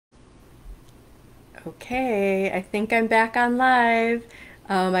Okay, I think I'm back on live.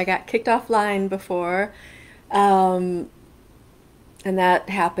 I got kicked offline before, um, and that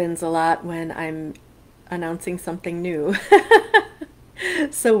happens a lot when I'm announcing something new.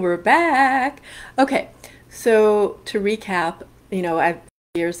 So we're back. Okay, so to recap, I've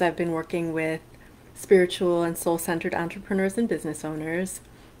years I've been working with spiritual and soul-centered entrepreneurs and business owners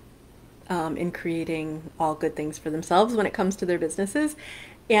in creating all good things for themselves when it comes to their businesses.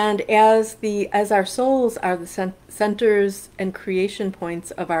 And as our souls are the centers and creation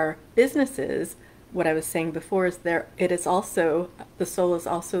points of our businesses, what I was saying before is it is also the soul is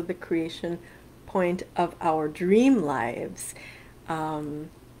also the creation point of our dream lives, um,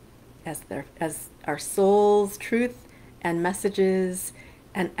 as our soul's truth and messages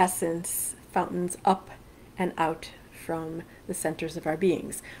and essence fountains up and out from the centers of our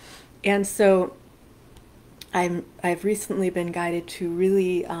beings. And so I've recently been guided to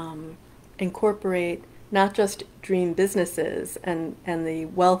really incorporate not just dream businesses and the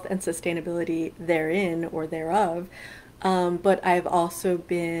wealth and sustainability therein or thereof, but I've also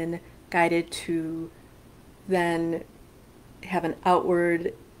been guided to then have an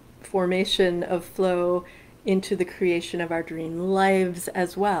outward formation of flow into the creation of our dream lives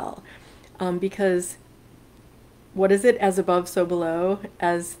as well. Because what is it? As above, so below,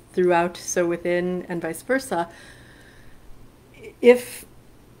 as throughout, so within, and vice versa. If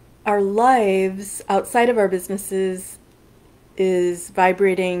our lives outside of our businesses is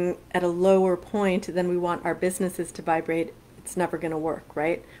vibrating at a lower point than we want our businesses to vibrate, it's never going to work,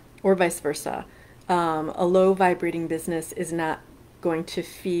 right? Or vice versa. A low vibrating business is not going to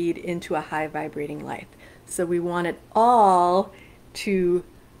feed into a high vibrating life. So we want it all to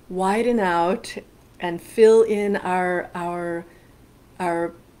widen out and fill in our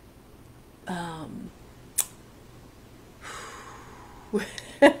I'm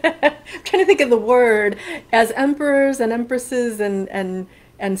trying to think of the word, as emperors and empresses and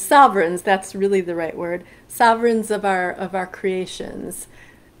sovereigns. That's really the right word. Sovereigns of our creations,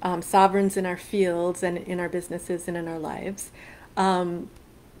 sovereigns in our fields and in our businesses and in our lives.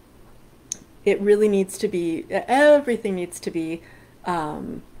 It really needs to be, everything needs to be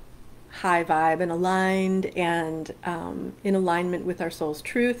high vibe and aligned and in alignment with our soul's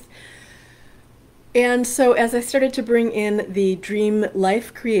truth. And so as I started to bring in the dream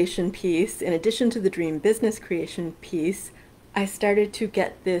life creation piece, in addition to the dream business creation piece, I started to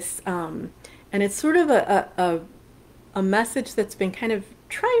get this, and it's sort of a message that's been kind of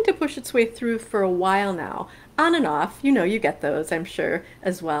trying to push its way through for a while now, on and off. You get those, I'm sure,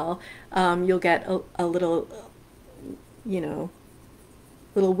 as well. You'll get a little,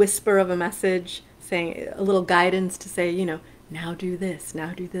 little whisper of a message saying, a little guidance to say, now do this,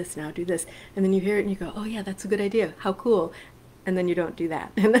 now do this, now do this. And then you hear it and you go, oh yeah, that's a good idea. How cool. And then you don't do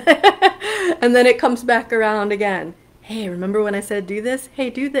that. And then it comes back around again. Hey, remember when I said do this? Hey,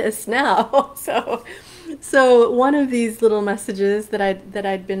 do this now. So one of these little messages that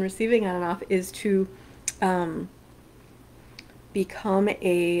I'd been receiving on and off is to become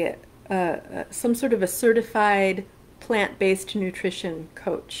some sort of a certified plant-based nutrition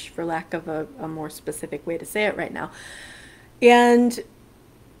coach, for lack of a more specific way to say it right now. And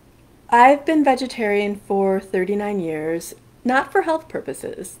I've been vegetarian for 39 years, not for health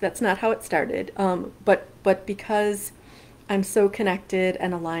purposes. That's not how it started, but because I'm so connected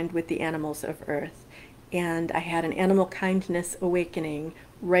and aligned with the animals of Earth. And I had an animal kindness awakening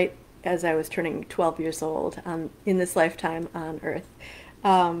right as I was turning 12 years old in this lifetime on Earth.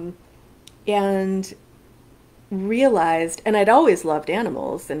 And realized, and I'd always loved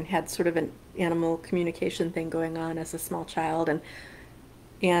animals and had sort of an animal communication thing going on as a small child,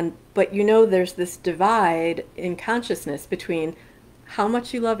 but there's this divide in consciousness between how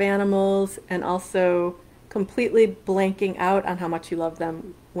much you love animals and also completely blanking out on how much you love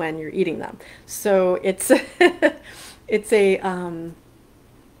them when you're eating them. So it's it's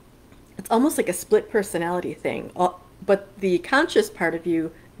almost like a split personality thing. But the conscious part of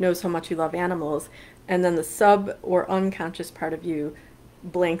you knows how much you love animals, and then the sub or unconscious part of you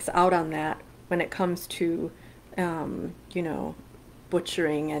blanks out on that when it comes to,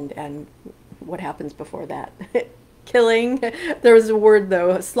 butchering and what happens before that. Killing. There was a word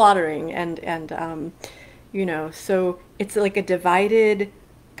though, slaughtering, and so it's like a divided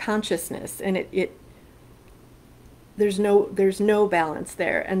consciousness, and there's no balance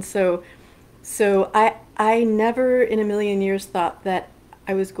there. And so I never in a million years thought that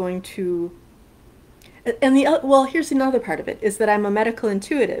I was going to. And here's another part of it, is that I'm a medical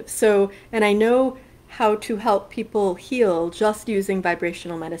intuitive. And I know how to help people heal just using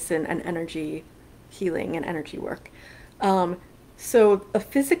vibrational medicine and energy healing and energy work. So a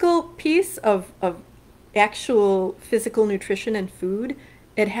physical piece of actual physical nutrition and food,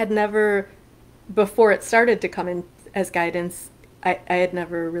 it had never, before it started to come in as guidance, I had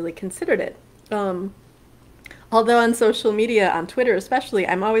never really considered it. Although on social media, on Twitter especially,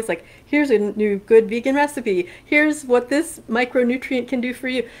 I'm always like, here's a new good vegan recipe. Here's what this micronutrient can do for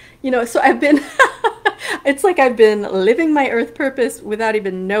you. So I've been, it's like I've been living my earth purpose without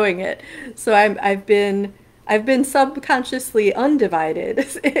even knowing it. So I've been subconsciously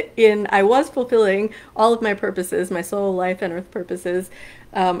undivided in I was fulfilling all of my purposes, my soul, life, and earth purposes,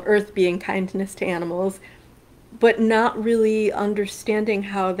 earth being kindness to animals, but not really understanding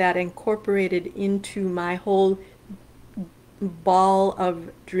how that incorporated into my whole ball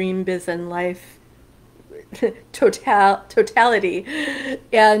of dream, biz, and life totality.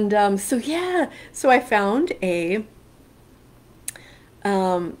 And so I found I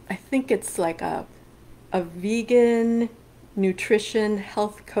think it's like a vegan nutrition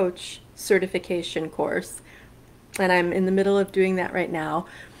health coach certification course, and I'm in the middle of doing that right now.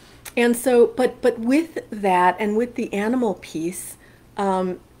 And so, but with that and with the animal piece,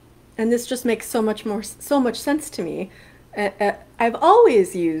 and this just makes so much sense to me. I've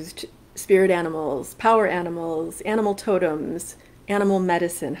always used spirit animals, power animals, animal totems, animal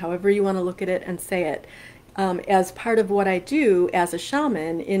medicine, however you want to look at it and say it, as part of what I do as a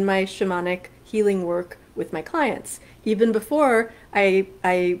shaman in my shamanic healing work with my clients. Even before I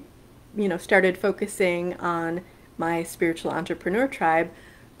started focusing on my spiritual entrepreneur tribe,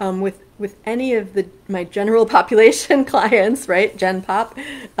 with any of my general population clients, right? Gen Pop,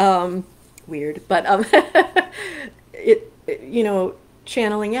 weird, but it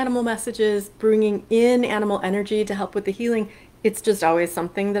channeling animal messages, bringing in animal energy to help with the healing. It's just always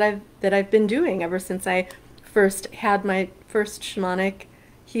something that I've been doing ever since I first had my first shamanic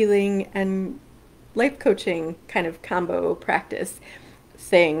healing and life coaching kind of combo practice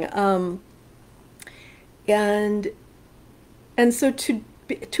thing, and so to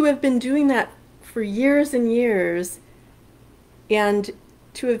have been doing that for years and years, and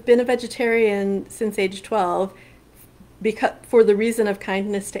to have been a vegetarian since age 12, because for the reason of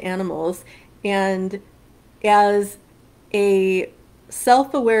kindness to animals, and as a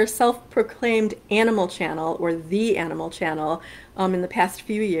self-aware, self-proclaimed animal channel, or the animal channel, in the past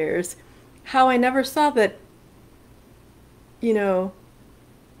few years, how I never saw that, that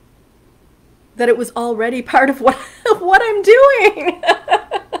it was already part of what I'm doing.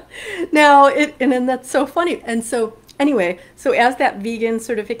 Now, and then that's so funny. And so anyway, so as that vegan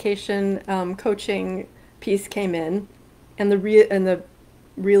certification coaching piece came in, and the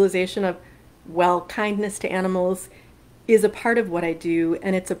realization of, well, kindness to animals is a part of what I do,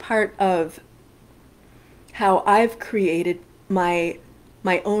 and it's a part of how I've created my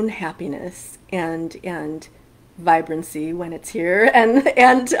own happiness and vibrancy when it's here, and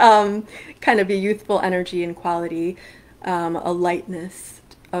kind of a youthful energy and quality, a lightness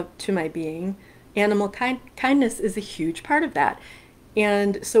to my being. Animal kindness is a huge part of that.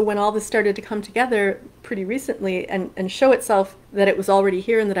 And so when all this started to come together pretty recently and show itself that it was already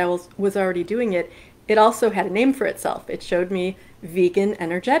here and that I was already doing it, it also had a name for itself. It showed me vegan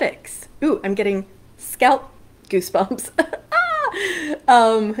energetics. Ooh, I'm getting scalp goosebumps.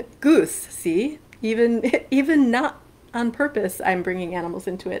 Goose, see? Even not on purpose, I'm bringing animals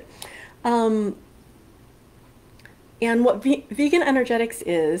into it. And what vegan energetics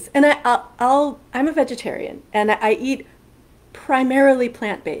is, and I'm a vegetarian, and I eat primarily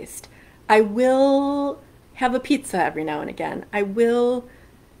plant-based. I will have a pizza every now and again. I will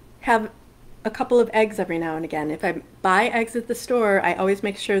have a couple of eggs every now and again. If I buy eggs at the store, I always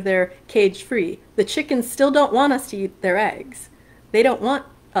make sure they're cage-free. The chickens still don't want us to eat their eggs. They don't want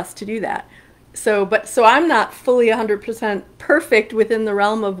us to do that. So I'm not fully 100% perfect within the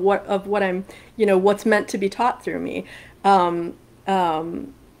realm of what I'm, what's meant to be taught through me. And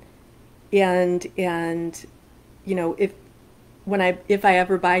if I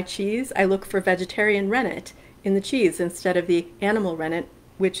ever buy cheese, I look for vegetarian rennet in the cheese instead of the animal rennet,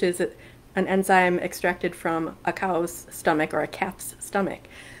 which is an enzyme extracted from a cow's stomach or a calf's stomach.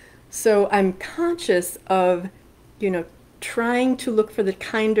 So I'm conscious of, trying to look for the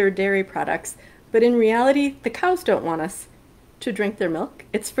kinder dairy products, but in reality, the cows don't want us to drink their milk.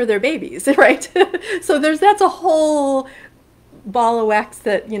 It's for their babies, right? So that's a whole ball of wax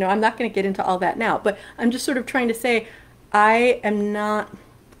that, I'm not going to get into all that now, but I'm just sort of trying to say, I'm not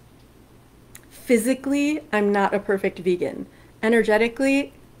a perfect vegan.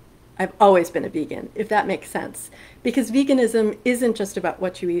 Energetically, I've always been a vegan, if that makes sense. Because veganism isn't just about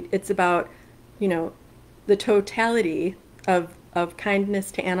what you eat, it's about, the totality of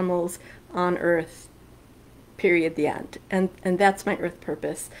kindness to animals on earth, period, the end. And that's my earth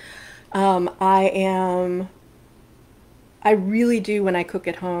purpose. I am, I really do, when I cook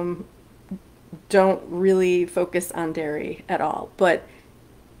at home, don't really focus on dairy at all. But,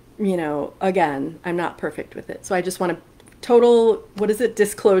 you know, again, I'm not perfect with it. So I just want to total, what is it,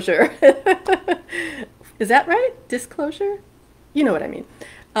 disclosure. Is that right? Disclosure? You know what I mean.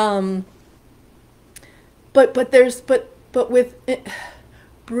 Um, but with it,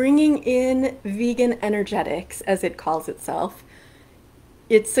 bringing in vegan energetics, as it calls itself,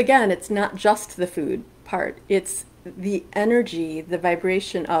 it's again, it's not just the food part. It's the energy, the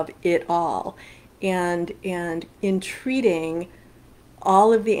vibration of it all, and in treating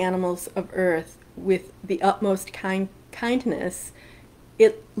all of the animals of Earth with the utmost kindness,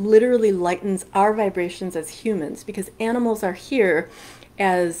 it literally lightens our vibrations as humans, because animals are here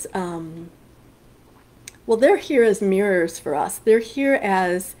as well, they're here as mirrors for us. They're here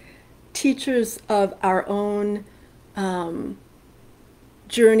as teachers of our own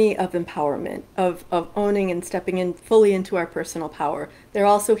journey of empowerment, of owning and stepping in fully into our personal power. They're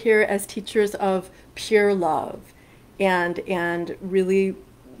also here as teachers of pure love, and really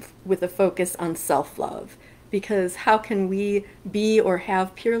with a focus on self-love. Because how can we be or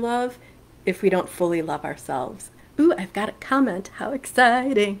have pure love if we don't fully love ourselves? Ooh, I've got a comment. How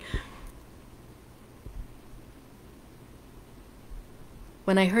exciting.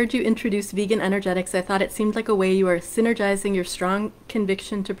 When I heard you introduce vegan energetics, I thought it seemed like a way you are synergizing your strong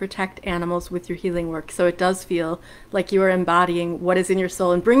conviction to protect animals with your healing work. So it does feel like you are embodying what is in your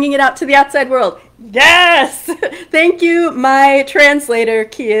soul and bringing it out to the outside world. Yes! Thank you, my translator,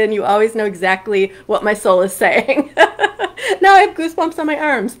 Kian. You always know exactly what my soul is saying. Now I have goosebumps on my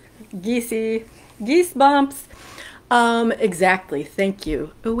arms. Geesey. Geese bumps. Exactly. Thank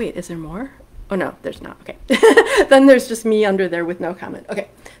you. Oh, wait, is there more? Oh, no, there's not. Okay. Then there's just me under there with no comment. Okay.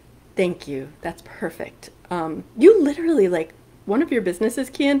 Thank you. That's perfect. You literally, like, one of your businesses,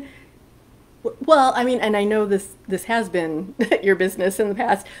 Kian, well, I mean, and I know this has been your business in the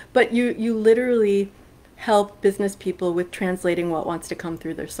past, but you literally help business people with translating what wants to come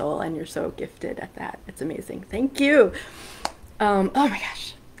through their soul, and you're so gifted at that. It's amazing. Thank you. Oh my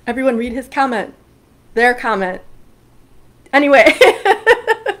gosh. Everyone read his comment. Their comment. Anyway.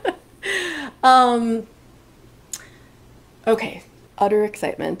 Okay, utter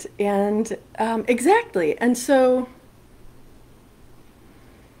excitement, and exactly, and so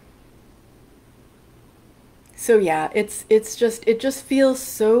yeah, it just feels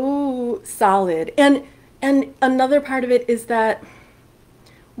so solid, and another part of it is that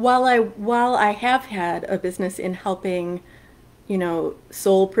while I have had a business in helping, you know,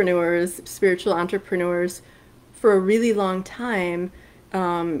 soulpreneurs, spiritual entrepreneurs for a really long time.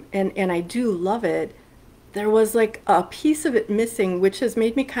 And I do love it. There was like a piece of it missing, which has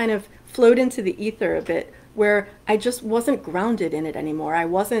made me kind of float into the ether a bit, where I just wasn't grounded in it anymore.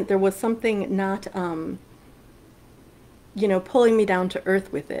 There was something not, you know, pulling me down to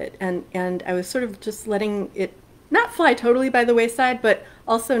earth with it. And I was sort of just letting it not fly totally by the wayside, but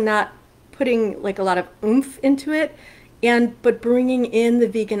also not putting like a lot of oomph into it. But bringing in the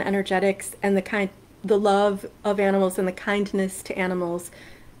vegan energetics and the love of animals and the kindness to animals,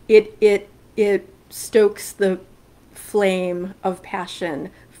 it stokes the flame of passion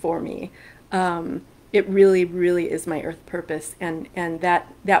for me. It really, really is my earth purpose, and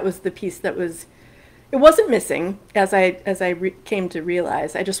that was the piece that it wasn't missing, as I came to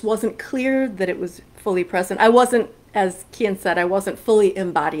realize. I just wasn't clear that it was fully present. I wasn't, as Kian said, I wasn't fully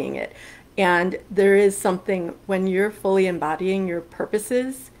embodying it. And there is something, when you're fully embodying your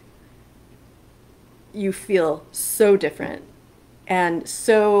purposes, you feel so different and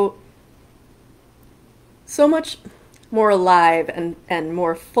so much more alive and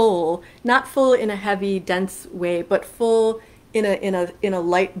more full, not full in a heavy, dense way, but full in a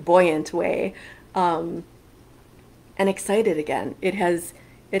light, buoyant way, and excited again. It has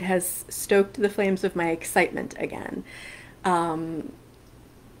stoked the flames of my excitement again.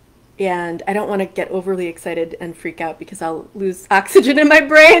 And I don't want to get overly excited and freak out because I'll lose oxygen in my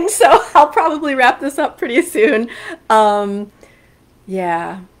brain, so I'll probably wrap this up pretty soon.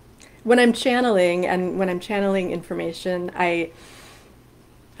 Yeah. When I'm channeling information, I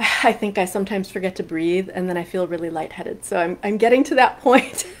think I sometimes forget to breathe, and then I feel really lightheaded. So I'm getting to that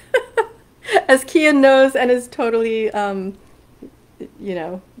point, as Kian knows, and is totally, you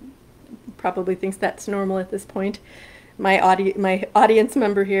know, probably thinks that's normal at this point. My audience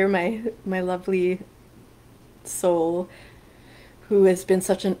member here, my lovely soul, who has been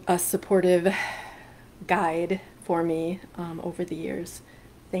such a supportive guide for me over the years.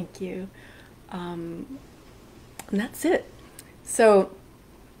 Thank you. And that's it. So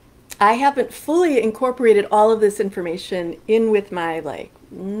I haven't fully incorporated all of this information in with my like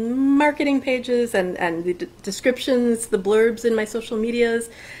marketing pages and the descriptions, the blurbs in my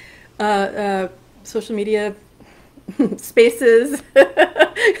uh, uh, social media spaces.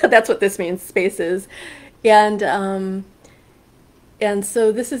 That's what this means, spaces. And and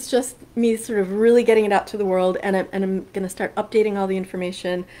so this is just me sort of really getting it out to the world, and I'm going to start updating all the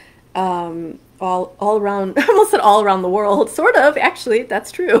information all around. I almost said all around the world, sort of. Actually,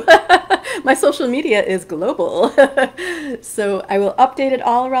 that's true. My social media is global, so I will update it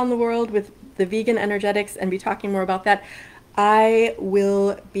all around the world with the vegan energetics and be talking more about that. I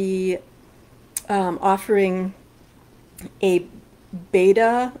will be offering a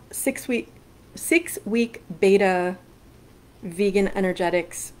beta 6 week beta vegan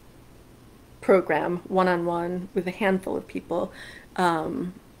energetics program, one-on-one with a handful of people,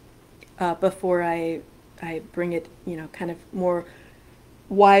 before I bring it, kind of more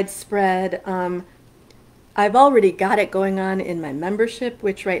widespread. I've already got it going on in my membership,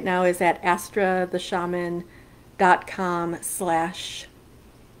 which right now is at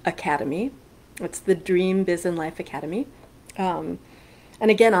astratheshaman.com/academy. It's the Dream Biz and Life Academy. And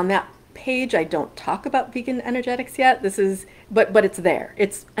again, on that page, I don't talk about vegan energetics yet. But it's there.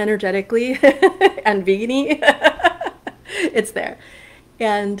 It's energetically and vegan-y. It's there.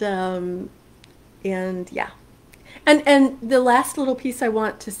 And yeah. And the last little piece I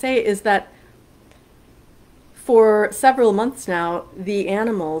want to say is that for several months now, the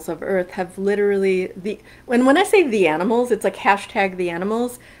animals of Earth have literally, when I say the animals, it's like hashtag the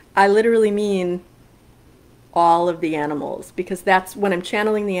animals. I literally mean all of the animals, because that's when I'm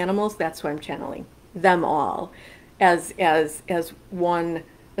channeling the animals, that's who I'm channeling, them all as one.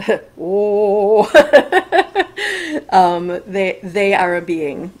 Oh. They are a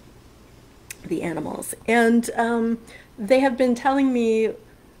being, the animals, and they have been telling me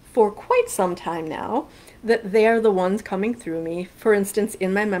for quite some time now that they are the ones coming through me. For instance,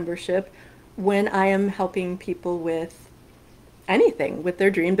 in my membership, when I am helping people with anything, with their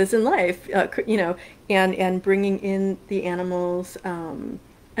dream, business, and life, and bringing in the animals'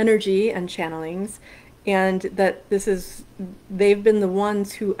 energy and channelings, and that they've been the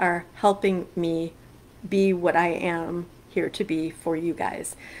ones who are helping me be what I am here to be for you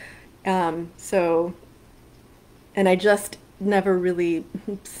guys. So, and I just never really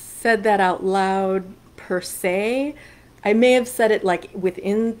said that out loud per se. I may have said it like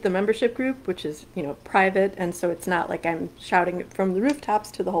within the membership group, which is, private, and so it's not like I'm shouting it from the rooftops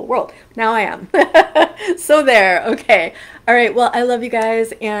to the whole world. Now I am. So there, okay. All right, well, I love you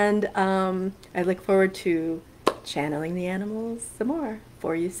guys, and I look forward to channeling the animals some more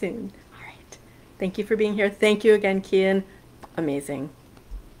for you soon. All right. Thank you for being here. Thank you again, Kian. Amazing.